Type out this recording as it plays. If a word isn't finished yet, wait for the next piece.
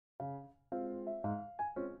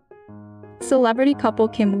celebrity couple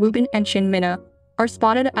Kim Woo-bin and Shin Min-a are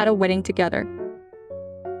spotted at a wedding together.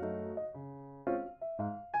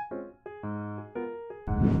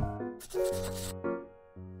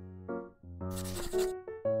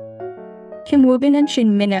 Kim Woo-bin and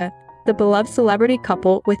Shin Min-a, the beloved celebrity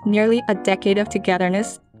couple with nearly a decade of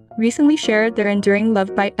togetherness, recently shared their enduring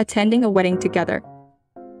love by attending a wedding together.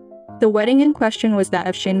 The wedding in question was that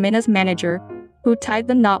of Shin Min-a's manager, who tied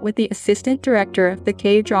the knot with the assistant director of the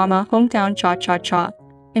K-drama Hometown Cha-Cha-Cha,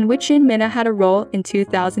 in which Shin Min-a had a role in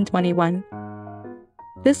 2021.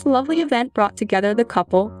 This lovely event brought together the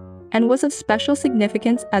couple, and was of special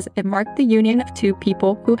significance as it marked the union of two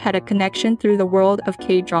people who had a connection through the world of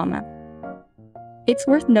K-drama. It's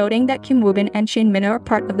worth noting that Kim Woo-bin and Shin Min-a are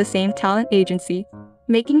part of the same talent agency,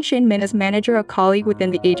 making Shin Min-a's manager a colleague within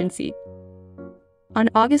the agency. On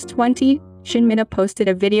August 20, Shin Min-a posted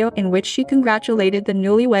a video in which she congratulated the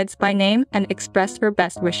newlyweds by name and expressed her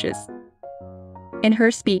best wishes. In her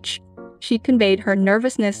speech, she conveyed her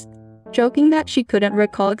nervousness, joking that she couldn't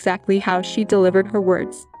recall exactly how she delivered her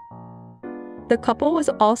words. The couple was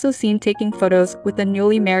also seen taking photos with the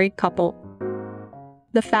newly married couple.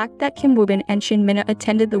 The fact that Kim Woo-bin and Shin Min-a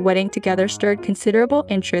attended the wedding together stirred considerable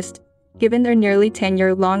interest, given their nearly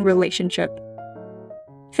 10-year-long relationship.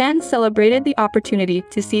 Fans celebrated the opportunity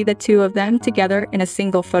to see the two of them together in a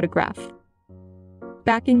single photograph.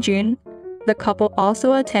 Back in June, the couple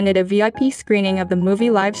also attended a VIP screening of the movie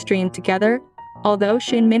live streamed together, although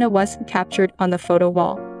Shin Min-a wasn't captured on the photo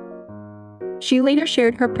wall. She later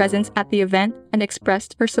shared her presence at the event and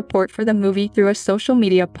expressed her support for the movie through a social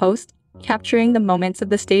media post, capturing the moments of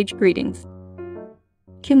the stage greetings.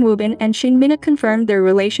 Kim Woo-bin and Shin Min-a confirmed their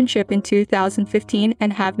relationship in 2015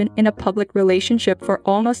 and have been in a public relationship for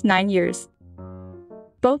almost 9 years.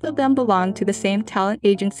 Both of them belong to the same talent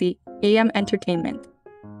agency, AM Entertainment.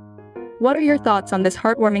 What are your thoughts on this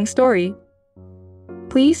heartwarming story?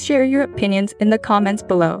 Please share your opinions in the comments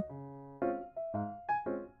below.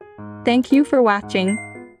 Thank you for watching.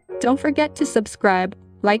 Don't forget to subscribe,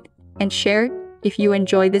 like, and share if you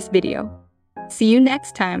enjoy this video. See you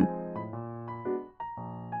next time.